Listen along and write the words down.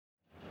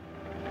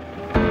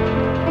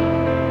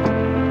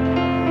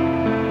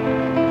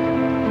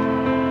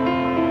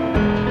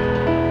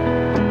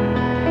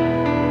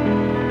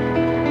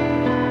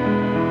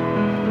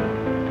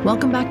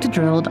Welcome back to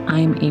Drilled.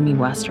 I'm Amy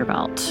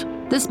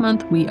Westervelt. This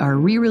month, we are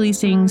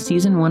re-releasing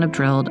Season 1 of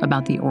Drilled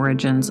about the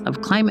origins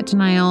of climate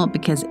denial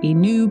because a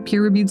new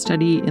peer-reviewed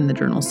study in the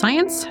journal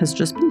Science has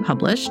just been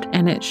published,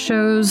 and it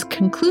shows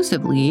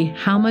conclusively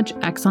how much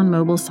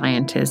ExxonMobil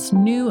scientists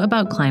knew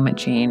about climate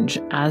change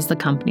as the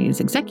company's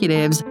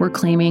executives were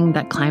claiming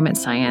that climate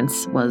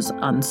science was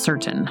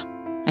uncertain.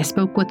 I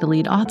spoke with the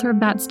lead author of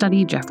that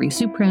study, Jeffrey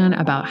Supran,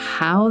 about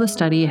how the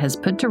study has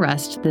put to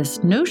rest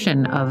this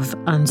notion of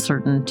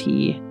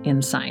uncertainty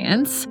in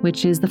science,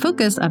 which is the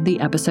focus of the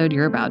episode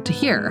you're about to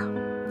hear.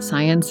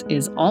 Science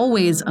is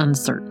always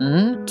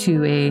uncertain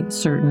to a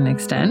certain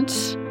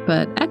extent,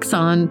 but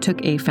Exxon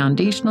took a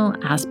foundational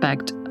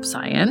aspect of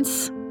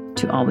science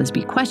to always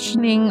be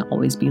questioning,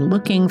 always be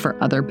looking for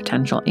other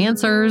potential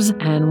answers,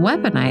 and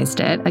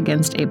weaponized it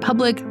against a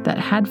public that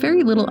had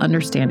very little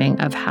understanding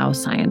of how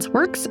science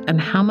works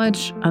and how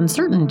much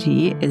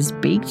uncertainty is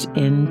baked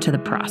into the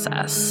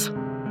process.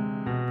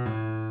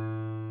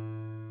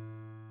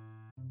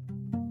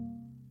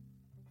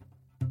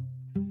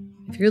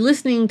 If you're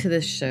listening to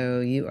this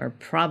show, you are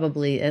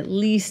probably at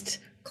least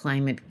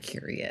climate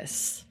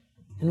curious.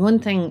 And one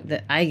thing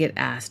that I get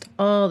asked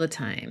all the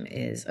time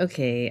is,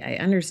 okay, I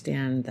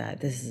understand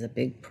that this is a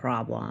big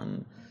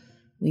problem.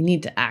 We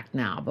need to act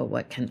now, but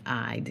what can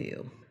I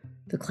do?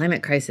 The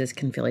climate crisis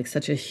can feel like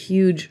such a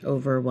huge,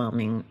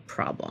 overwhelming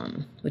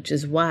problem, which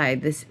is why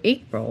this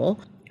April,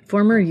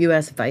 former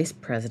U.S. Vice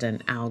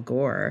President Al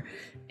Gore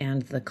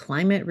and the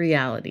Climate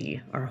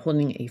Reality are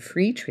holding a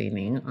free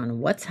training on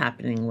what's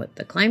happening with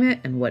the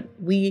climate and what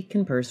we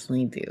can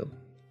personally do.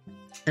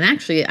 And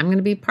actually, I'm going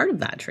to be part of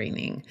that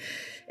training.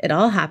 It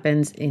all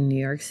happens in New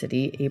York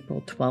City,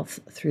 April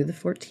 12th through the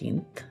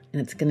 14th, and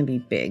it's going to be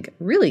big,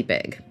 really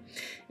big.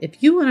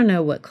 If you want to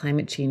know what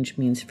climate change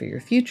means for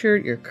your future,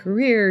 your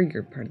career,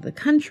 your part of the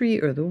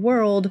country, or the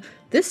world,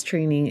 this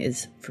training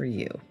is for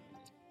you.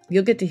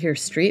 You'll get to hear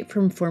straight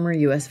from former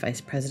U.S.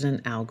 Vice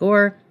President Al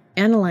Gore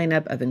and a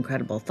lineup of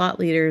incredible thought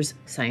leaders,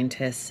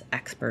 scientists,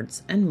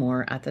 experts, and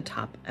more at the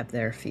top of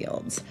their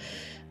fields.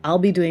 I'll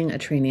be doing a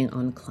training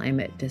on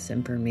climate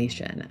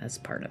disinformation as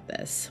part of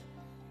this.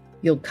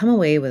 You'll come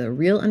away with a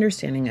real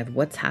understanding of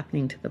what's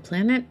happening to the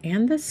planet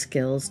and the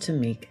skills to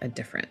make a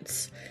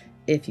difference.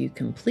 If you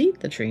complete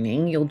the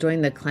training, you'll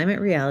join the Climate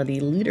Reality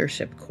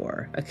Leadership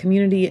Corps, a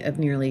community of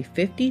nearly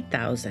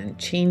 50,000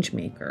 change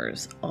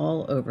makers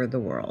all over the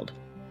world.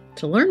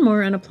 To learn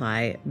more and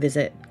apply,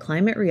 visit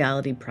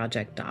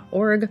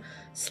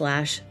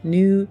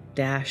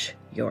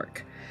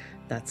climaterealityproject.org/new-york.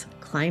 That's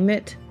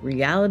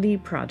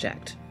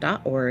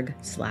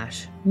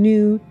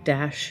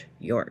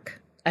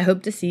climaterealityproject.org/new-york. I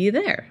hope to see you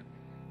there.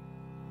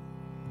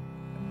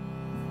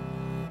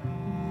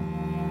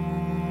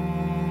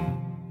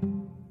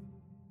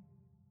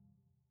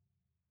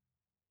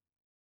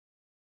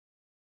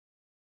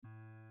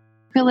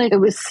 I feel like it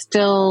was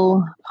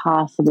still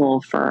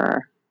possible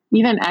for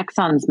even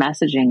Exxon's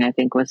messaging, I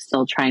think, was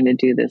still trying to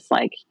do this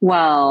like,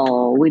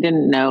 well, we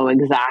didn't know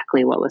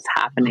exactly what was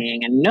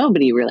happening and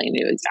nobody really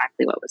knew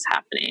exactly what was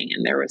happening.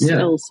 And there was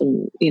still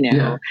some,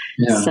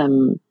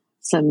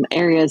 some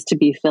areas to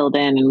be filled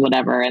in and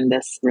whatever. And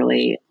this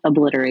really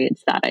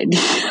obliterates that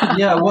idea.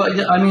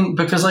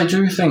 Because I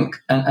do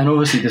think, and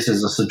obviously this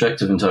is a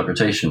subjective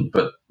interpretation,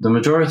 but the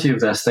majority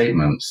of their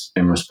statements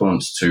in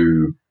response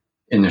to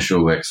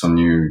initial Exxon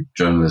New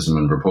journalism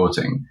and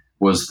reporting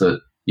was that,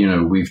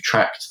 we've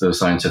tracked the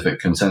scientific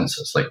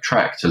consensus. Like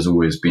tracked has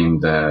always been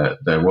their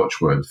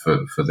watchword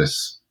for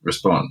this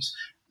response.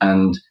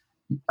 And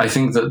I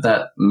think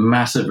that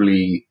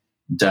massively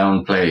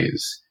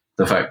downplays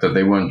the fact that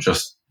they weren't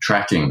just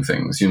tracking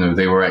things.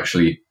 They were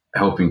actually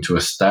helping to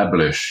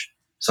establish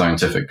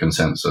scientific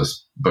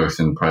consensus,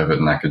 both in private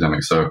and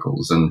academic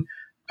circles. And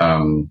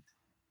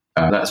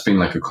that's been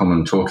like a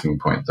common talking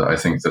point that I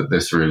think that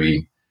this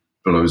really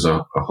blows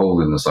up a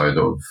hole in the side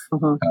of.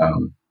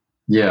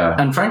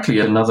 And frankly,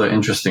 another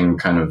interesting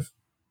kind of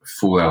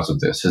fallout of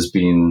this has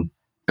been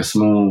a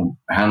small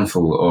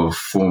handful of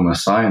former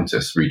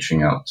scientists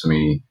reaching out to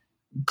me,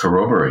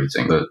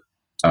 corroborating that,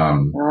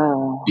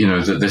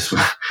 that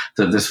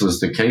this was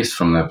the case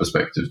from their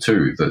perspective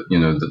too. That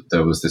that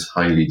there was this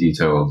highly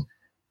detailed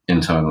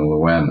internal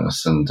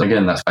awareness, and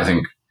again, that's I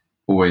think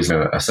always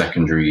a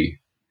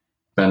secondary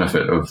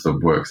benefit of the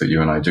work that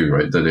you and I do,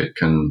 right? That it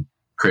can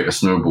create a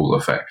snowball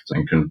effect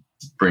and can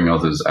bring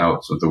others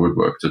out of the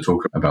woodwork to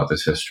talk about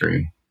this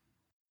history.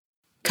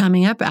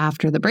 Coming up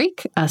after the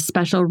break, a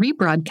special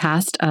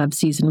rebroadcast of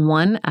Season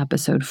 1,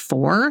 Episode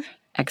 4,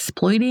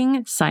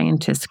 Exploiting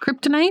Scientists'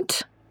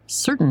 Kryptonite,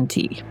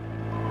 Certainty.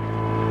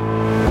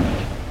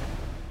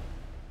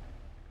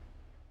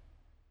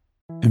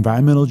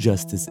 Environmental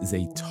justice is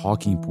a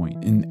talking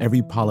point in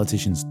every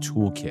politician's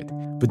toolkit.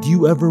 But do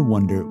you ever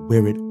wonder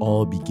where it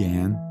all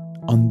began?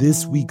 On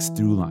this week's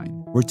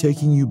Throughline, we're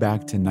taking you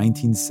back to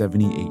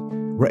 1978,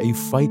 where a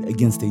fight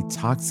against a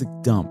toxic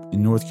dump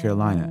in North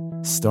Carolina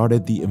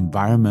started the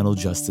environmental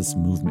justice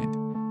movement.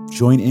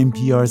 Join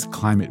NPR's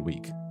Climate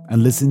Week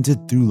and listen to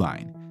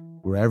Throughline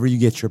wherever you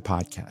get your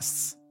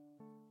podcasts.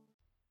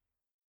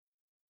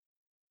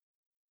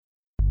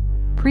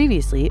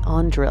 Previously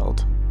on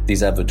Drilled.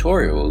 These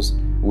advertorials,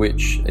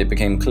 which it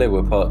became clear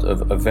were part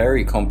of a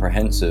very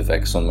comprehensive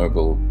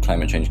ExxonMobil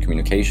climate change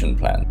communication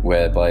plan,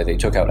 whereby they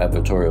took out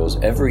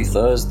advertorials every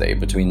Thursday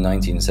between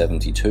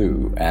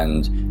 1972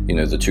 and,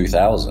 the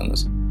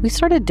 2000s. We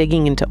started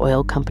digging into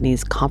oil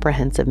companies'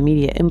 comprehensive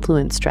media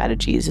influence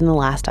strategies in the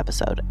last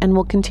episode, and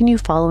we'll continue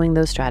following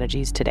those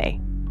strategies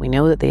today. We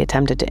know that they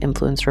attempted to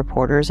influence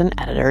reporters and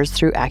editors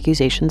through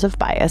accusations of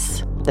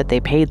bias, that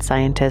they paid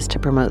scientists to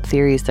promote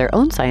theories their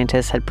own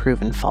scientists had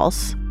proven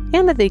false,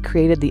 and that they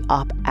created the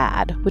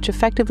op-ad, which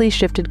effectively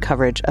shifted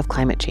coverage of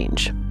climate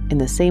change. In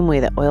the same way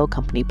that oil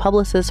company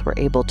publicists were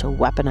able to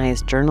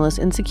weaponize journalists'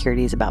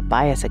 insecurities about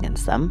bias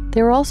against them,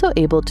 they were also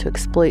able to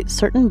exploit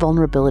certain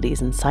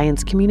vulnerabilities in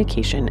science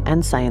communication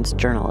and science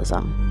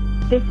journalism.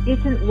 This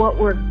isn't what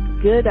we're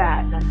good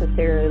at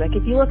necessarily. Like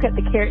if you look at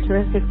the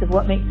characteristics of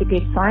what makes a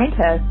good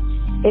scientist,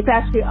 it's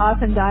actually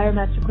often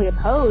diametrically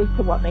opposed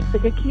to what makes a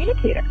good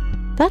communicator.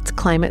 That's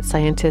climate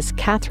scientist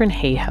Katharine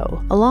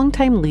Hayhoe, a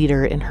longtime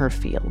leader in her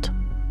field.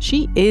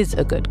 She is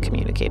a good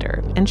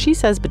communicator, and she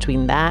says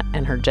between that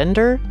and her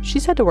gender,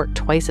 she's had to work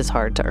twice as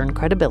hard to earn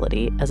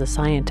credibility as a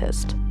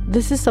scientist.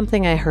 This is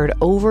something I heard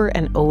over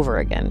and over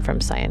again from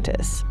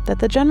scientists, that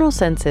the general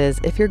sense is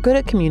if you're good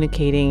at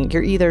communicating,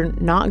 you're either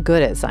not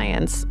good at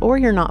science or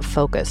you're not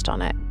focused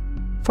on it.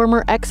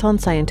 Former Exxon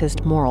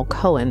scientist Morrell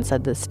Cohen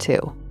said this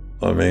too.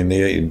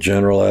 The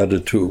general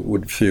attitude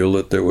would feel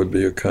that there would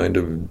be a kind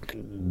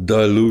of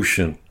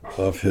dilution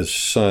of his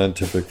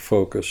scientific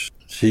focus.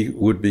 He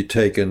would be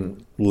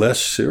taken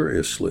less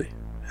seriously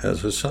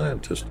as a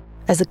scientist.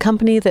 As a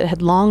company that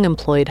had long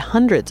employed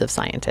hundreds of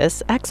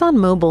scientists,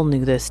 ExxonMobil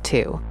knew this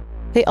too.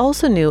 They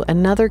also knew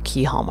another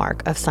key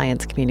hallmark of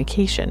science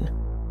communication.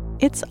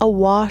 It's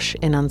awash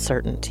in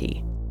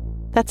uncertainty.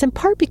 That's in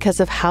part because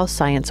of how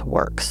science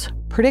works.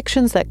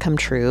 Predictions that come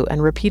true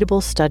and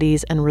repeatable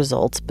studies and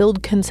results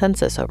build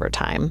consensus over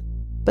time.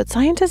 But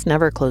scientists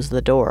never close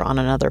the door on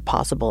another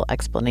possible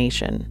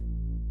explanation.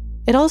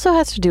 It also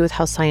has to do with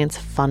how science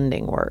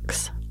funding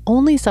works.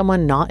 Only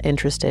someone not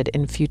interested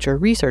in future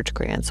research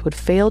grants would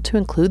fail to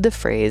include the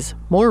phrase,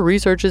 "more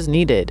research is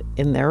needed,"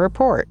 in their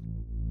report.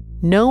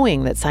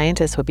 Knowing that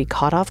scientists would be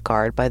caught off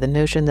guard by the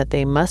notion that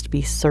they must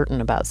be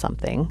certain about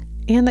something,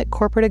 and that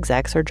corporate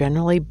execs are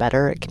generally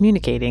better at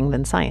communicating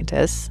than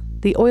scientists,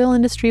 the oil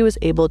industry was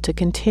able to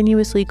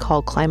continuously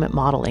call climate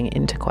modeling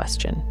into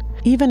question,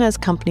 even as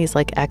companies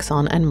like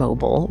Exxon and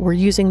Mobil were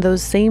using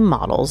those same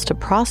models to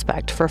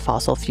prospect for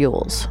fossil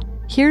fuels.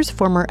 Here's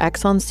former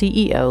Exxon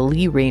CEO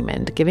Lee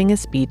Raymond giving a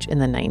speech in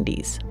the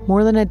 90s,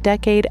 more than a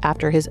decade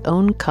after his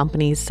own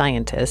company's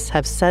scientists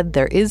have said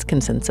there is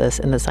consensus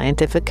in the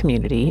scientific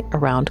community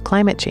around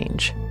climate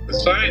change. The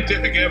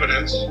scientific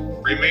evidence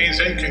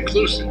remains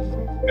inconclusive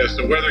as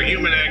to whether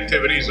human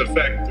activities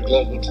affect the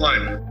global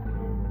climate.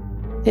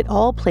 It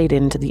all played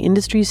into the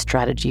industry's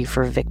strategy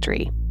for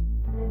victory.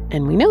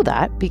 And we know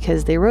that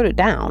because they wrote it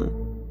down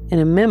in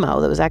a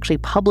memo that was actually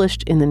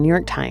published in the New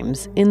York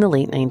Times in the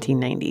late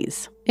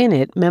 1990s. In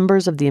it,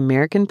 members of the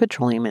American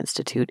Petroleum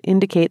Institute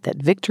indicate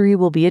that victory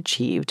will be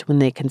achieved when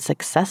they can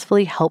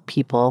successfully help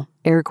people,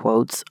 air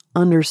quotes,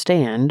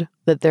 understand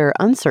that there are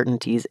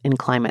uncertainties in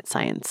climate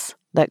science.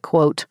 That,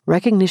 quote,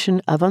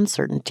 recognition of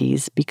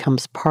uncertainties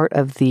becomes part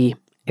of the,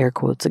 air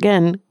quotes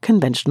again,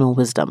 conventional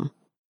wisdom.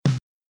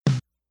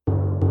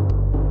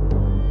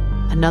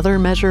 Another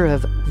measure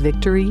of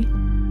victory?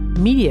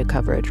 Media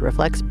coverage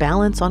reflects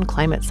balance on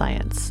climate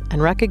science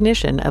and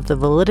recognition of the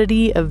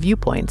validity of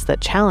viewpoints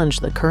that challenge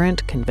the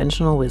current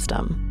conventional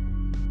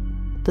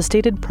wisdom. The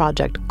stated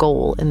project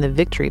goal in the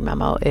Victory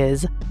Memo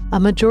is a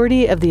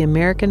majority of the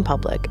American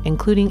public,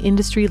 including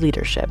industry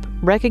leadership,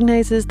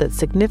 recognizes that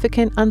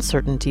significant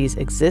uncertainties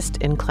exist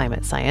in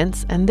climate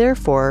science and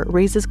therefore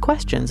raises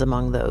questions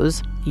among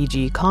those,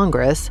 e.g.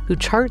 Congress, who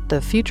chart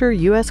the future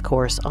U.S.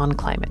 course on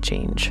climate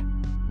change.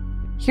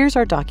 Here's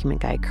our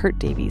document guy, Kurt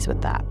Davies,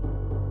 with that.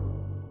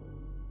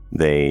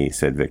 They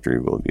said victory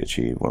will be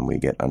achieved when we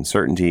get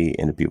uncertainty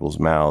into people's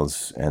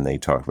mouths, and they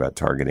talked about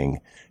targeting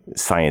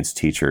science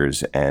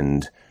teachers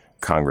and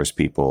Congress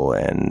people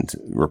and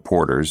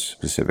reporters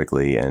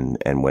specifically,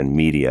 and when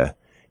media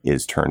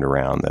is turned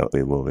around, that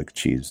we will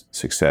achieve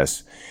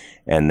success.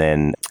 And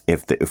then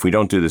if we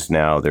don't do this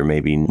now, there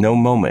may be no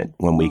moment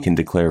when we can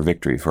declare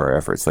victory for our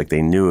efforts. Like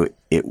they knew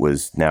it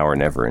was now or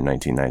never in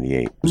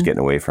 1998. It was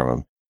getting away from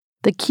them.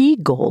 The key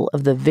goal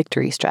of the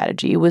victory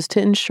strategy was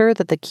to ensure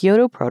that the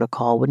Kyoto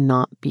Protocol would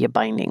not be a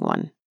binding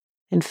one.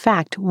 In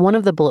fact, one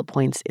of the bullet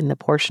points in the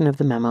portion of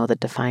the memo that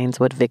defines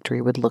what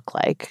victory would look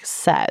like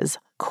says,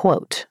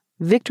 quote,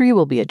 victory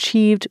will be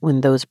achieved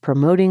when those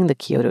promoting the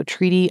Kyoto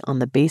Treaty on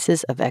the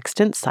basis of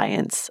extant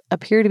science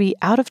appear to be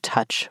out of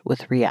touch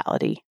with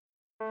reality.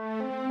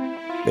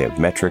 They have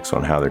metrics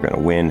on how they're going to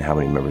win, how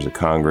many members of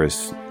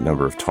Congress,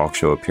 number of talk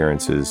show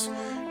appearances,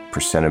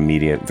 percent of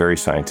media, very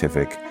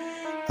scientific.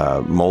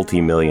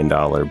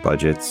 Multi-million-dollar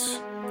budgets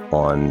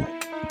on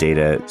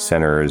data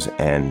centers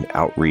and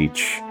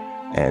outreach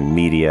and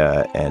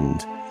media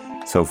and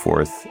so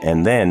forth,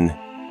 and then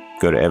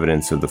go to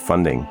evidence of the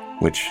funding,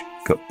 which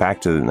go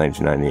back to the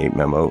 1998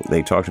 memo,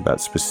 they talked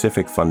about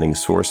specific funding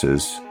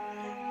sources,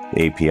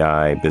 the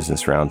API,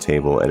 Business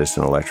Roundtable,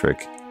 Edison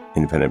Electric,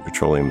 Independent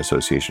Petroleum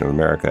Association of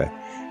America,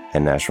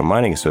 and National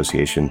Mining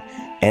Association,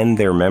 and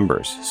their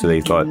members. So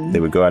they thought they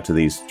would go out to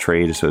these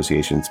trade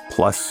associations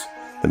plus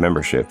the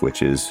membership,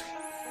 which is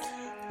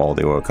all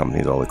the oil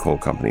companies, all the coal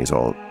companies,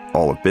 all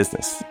of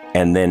business,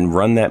 and then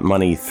run that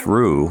money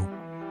through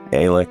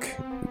ALEC,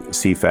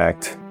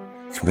 CFACT,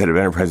 Competitive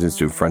Enterprise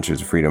Institute,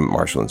 Frontiers of Freedom,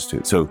 Marshall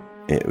Institute. So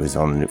it was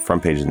on the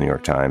front page of the New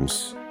York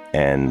Times,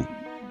 and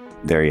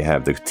there you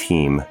have the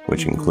team,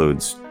 which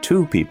includes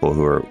 2 people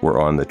who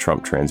were on the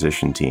Trump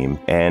transition team,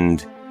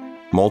 and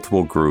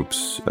multiple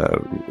groups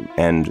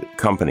and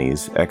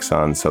companies,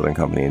 Exxon, Southern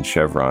Company, and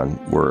Chevron,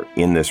 were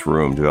in this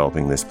room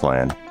developing this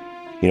plan.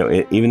 You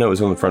know, even though it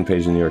was on the front page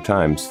of the New York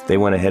Times, they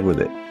went ahead with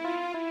it.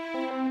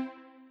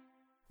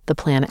 The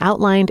plan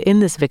outlined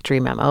in this victory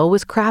memo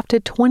was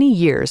crafted 20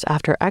 years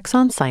after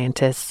Exxon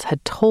scientists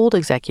had told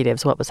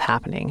executives what was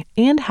happening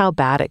and how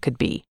bad it could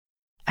be.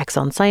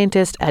 Exxon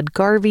scientist Ed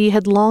Garvey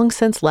had long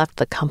since left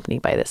the company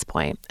by this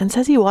point and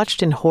says he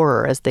watched in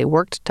horror as they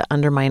worked to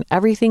undermine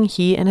everything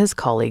he and his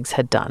colleagues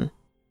had done.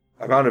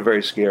 I found it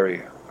very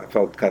scary. I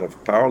felt kind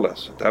of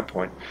powerless at that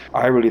point.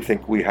 I really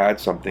think we had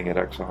something at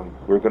Exxon.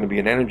 We're going to be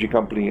an energy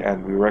company,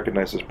 and we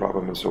recognize this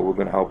problem, and so we're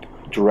going to help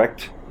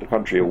direct the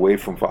country away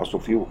from fossil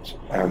fuels.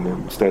 And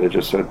instead it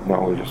just said,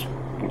 no,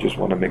 we just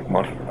want to make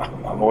money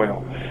on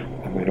oil,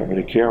 and we don't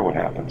really care what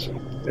happens.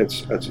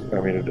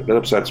 It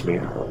upsets me.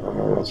 I don't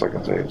know what else I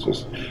can say.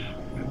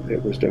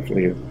 It was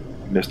definitely a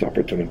missed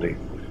opportunity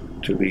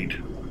to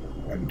lead.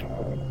 And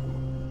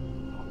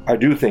I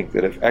do think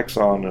that if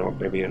Exxon or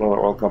maybe another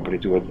oil company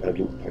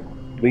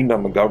had leaned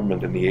on the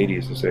government in the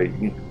 80s to say, you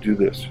need to do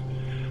this,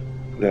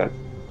 that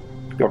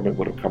the government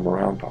would have come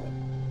around on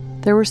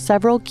it. There were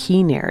several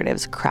key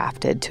narratives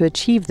crafted to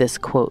achieve this,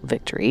 quote,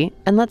 victory,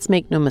 and let's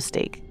make no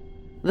mistake,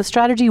 the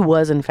strategy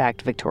was in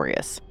fact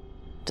victorious.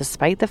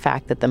 Despite the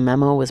fact that the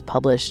memo was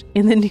published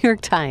in the New York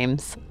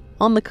Times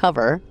on the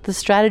cover, the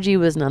strategy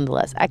was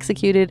nonetheless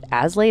executed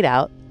as laid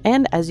out,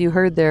 and as you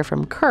heard there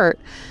from Kurt,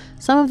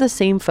 some of the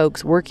same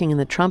folks working in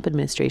the Trump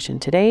administration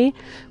today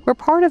were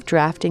part of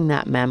drafting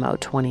that memo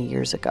 20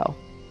 years ago.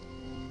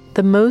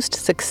 The most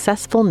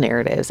successful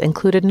narratives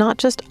included not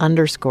just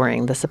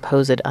underscoring the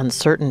supposed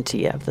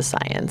uncertainty of the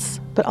science,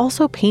 but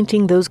also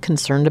painting those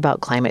concerned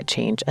about climate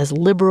change as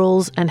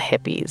liberals and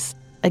hippies.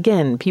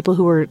 Again, people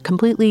who were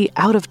completely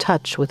out of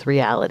touch with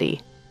reality.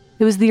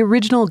 It was the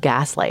original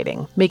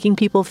gaslighting, making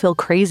people feel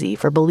crazy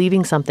for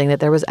believing something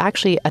that there was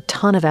actually a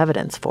ton of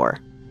evidence for.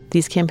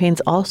 These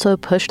campaigns also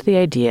pushed the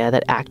idea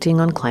that acting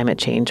on climate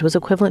change was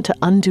equivalent to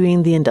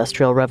undoing the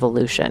Industrial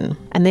Revolution,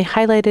 and they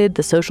highlighted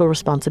the social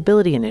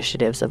responsibility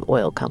initiatives of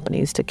oil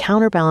companies to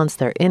counterbalance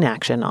their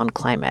inaction on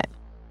climate.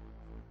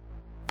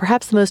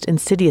 Perhaps the most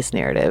insidious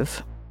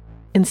narrative,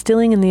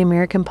 instilling in the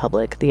American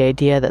public the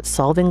idea that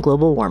solving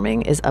global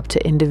warming is up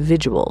to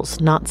individuals,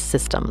 not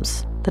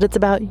systems, that it's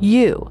about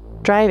you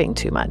driving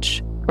too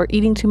much, or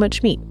eating too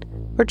much meat,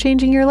 or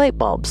changing your light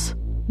bulbs,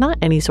 not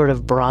any sort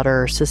of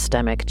broader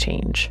systemic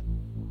change.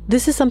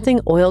 This is something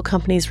oil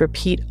companies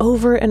repeat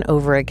over and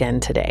over again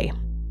today.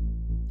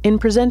 In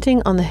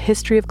presenting on the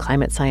history of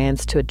climate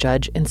science to a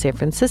judge in San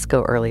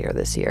Francisco earlier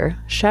this year,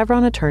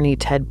 Chevron attorney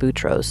Ted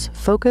Boutros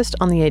focused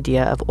on the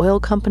idea of oil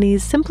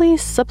companies simply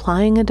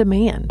supplying a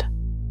demand.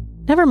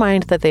 Never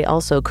mind that they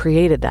also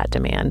created that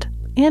demand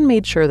and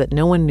made sure that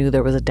no one knew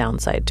there was a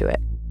downside to it.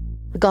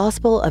 The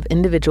gospel of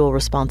individual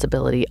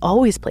responsibility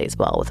always plays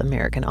well with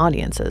American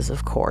audiences,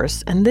 of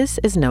course, and this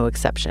is no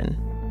exception.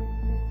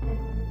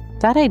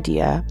 That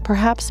idea,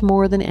 perhaps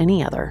more than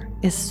any other,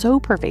 is so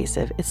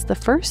pervasive it's the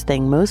first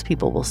thing most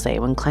people will say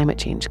when climate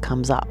change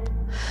comes up.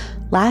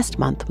 Last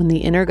month, when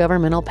the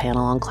Intergovernmental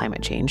Panel on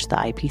Climate Change, the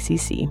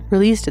IPCC,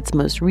 released its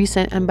most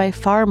recent and by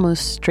far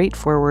most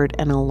straightforward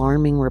and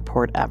alarming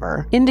report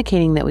ever,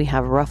 indicating that we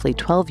have roughly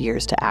 12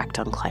 years to act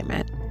on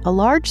climate, a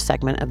large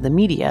segment of the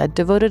media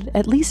devoted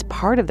at least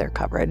part of their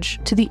coverage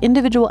to the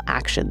individual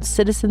actions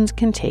citizens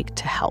can take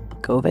to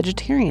help. Go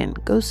vegetarian,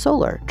 go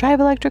solar, drive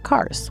electric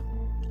cars.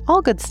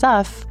 All good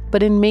stuff,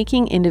 but in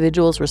making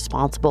individuals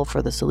responsible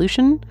for the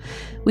solution,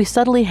 we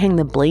subtly hang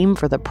the blame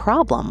for the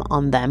problem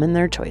on them and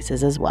their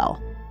choices as well.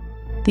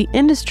 The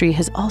industry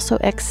has also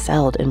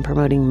excelled in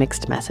promoting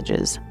mixed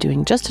messages,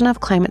 doing just enough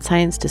climate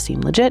science to seem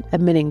legit,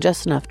 admitting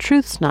just enough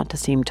truths not to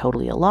seem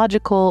totally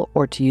illogical,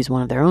 or to use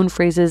one of their own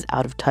phrases,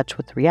 out of touch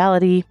with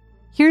reality.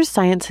 Here's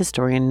science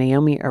historian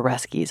Naomi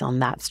Oreskes on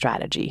that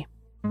strategy.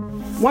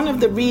 One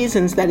of the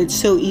reasons that it's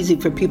so easy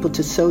for people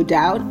to sow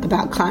doubt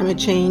about climate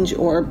change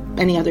or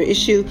any other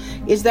issue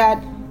is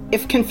that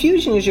if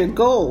confusion is your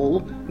goal,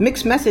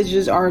 mixed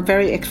messages are a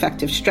very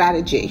effective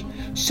strategy.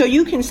 So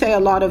you can say a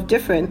lot of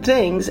different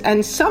things,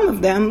 and some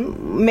of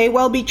them may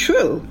well be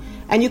true.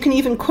 And you can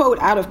even quote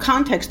out of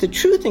context the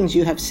true things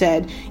you have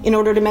said in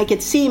order to make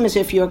it seem as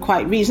if you're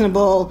quite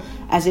reasonable,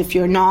 as if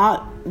you're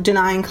not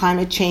denying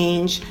climate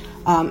change,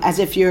 as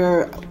if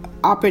you're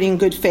operating in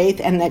good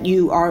faith and that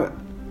you are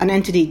an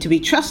entity to be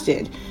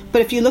trusted.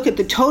 But if you look at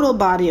the total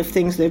body of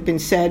things that have been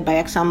said by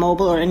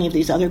ExxonMobil or any of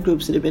these other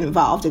groups that have been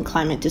involved in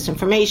climate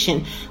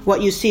disinformation,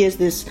 what you see is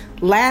this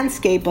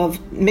landscape of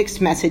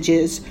mixed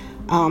messages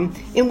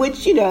in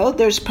which,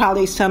 there's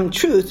probably some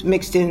truth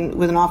mixed in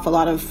with an awful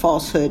lot of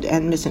falsehood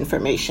and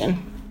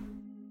misinformation.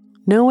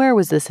 Nowhere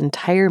was this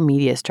entire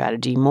media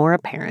strategy more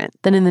apparent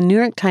than in the New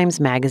York Times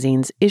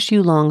Magazine's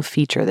issue-long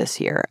feature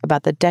this year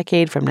about the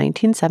decade from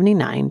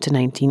 1979 to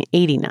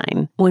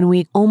 1989, when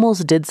we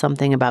almost did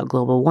something about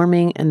global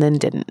warming and then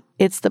didn't.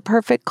 It's the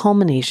perfect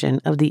culmination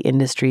of the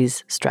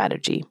industry's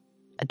strategy.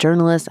 A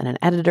journalist and an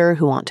editor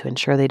who want to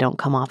ensure they don't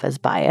come off as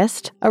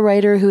biased, a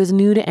writer who is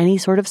new to any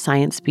sort of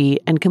science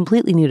beat and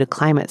completely new to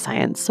climate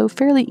science, so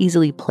fairly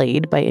easily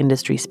played by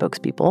industry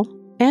spokespeople,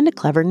 and a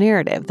clever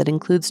narrative that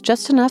includes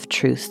just enough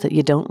truths that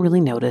you don't really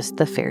notice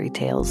the fairy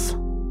tales.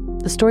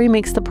 The story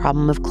makes the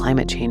problem of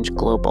climate change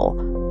global.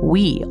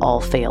 We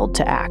all failed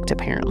to act,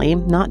 apparently,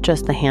 not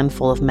just the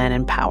handful of men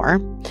in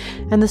power.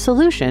 And the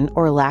solution,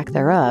 or lack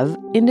thereof,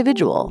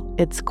 individual.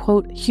 It's,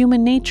 quote,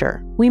 human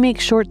nature. We make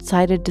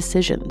short-sighted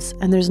decisions,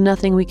 and there's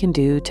nothing we can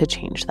do to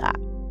change that.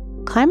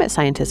 Climate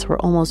scientists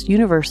were almost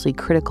universally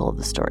critical of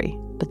the story,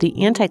 but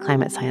the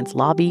anti-climate science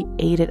lobby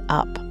ate it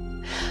up.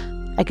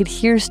 I could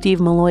hear Steve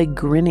Malloy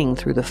grinning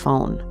through the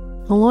phone.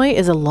 Malloy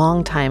is a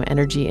longtime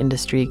energy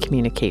industry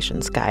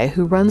communications guy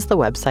who runs the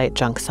website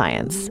Junk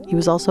Science. He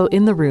was also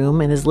in the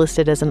room and is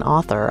listed as an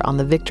author on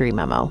the Victory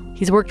Memo.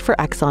 He's worked for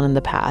Exxon in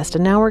the past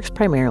and now works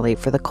primarily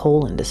for the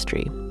coal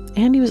industry.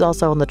 And he was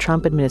also on the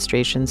Trump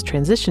administration's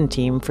transition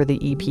team for the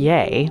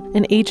EPA,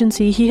 an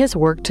agency he has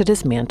worked to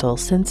dismantle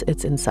since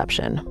its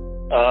inception.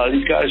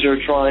 These guys are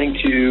trying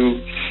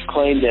to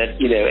claim that,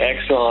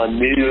 Exxon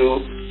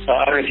knew.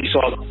 I don't know if you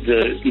saw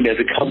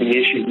the coming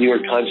issue. New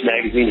York Times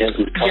Magazine has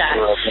this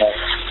cover of that.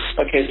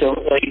 Okay, so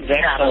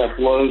that kind of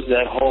blows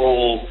that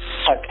whole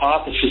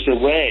hypothesis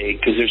away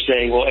because they're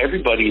saying, well,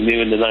 everybody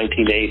knew in the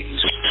 1980s.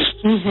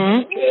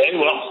 Mm-hmm. Okay,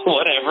 well,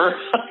 whatever.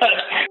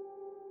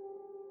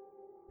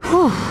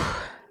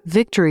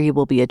 Victory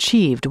will be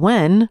achieved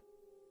when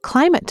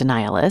climate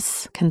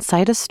denialists can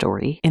cite a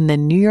story in the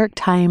New York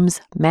Times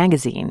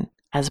Magazine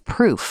as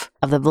proof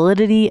of the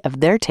validity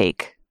of their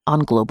take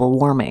on global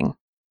warming.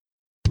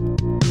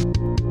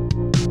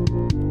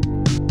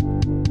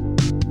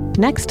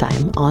 Next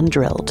time on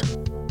Drilled.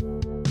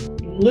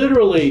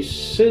 Literally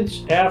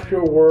since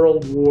after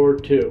World War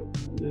II,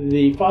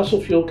 the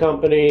fossil fuel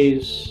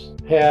companies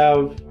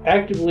have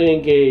actively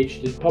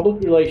engaged in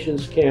public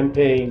relations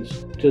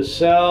campaigns to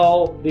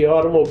sell the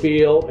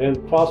automobile and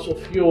fossil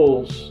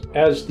fuels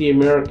as the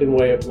American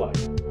way of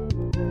life.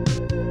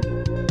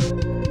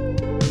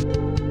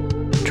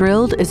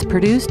 Drilled is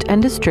produced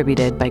and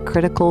distributed by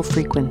Critical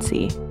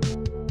Frequency.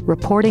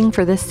 Reporting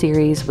for this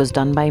series was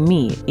done by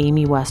me,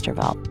 Amy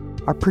Westervelt.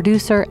 Our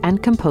producer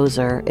and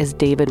composer is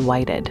David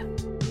Whited.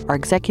 Our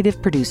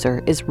executive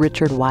producer is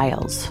Richard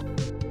Wiles.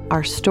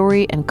 Our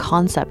story and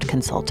concept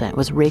consultant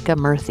was Rekha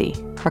Murthy.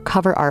 Our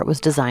cover art was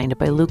designed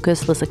by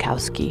Lucas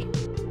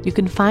Lisakowski. You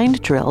can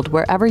find Drilled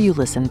wherever you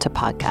listen to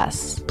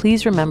podcasts.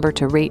 Please remember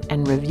to rate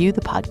and review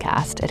the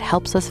podcast. It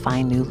helps us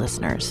find new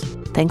listeners.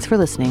 Thanks for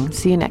listening.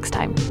 See you next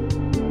time.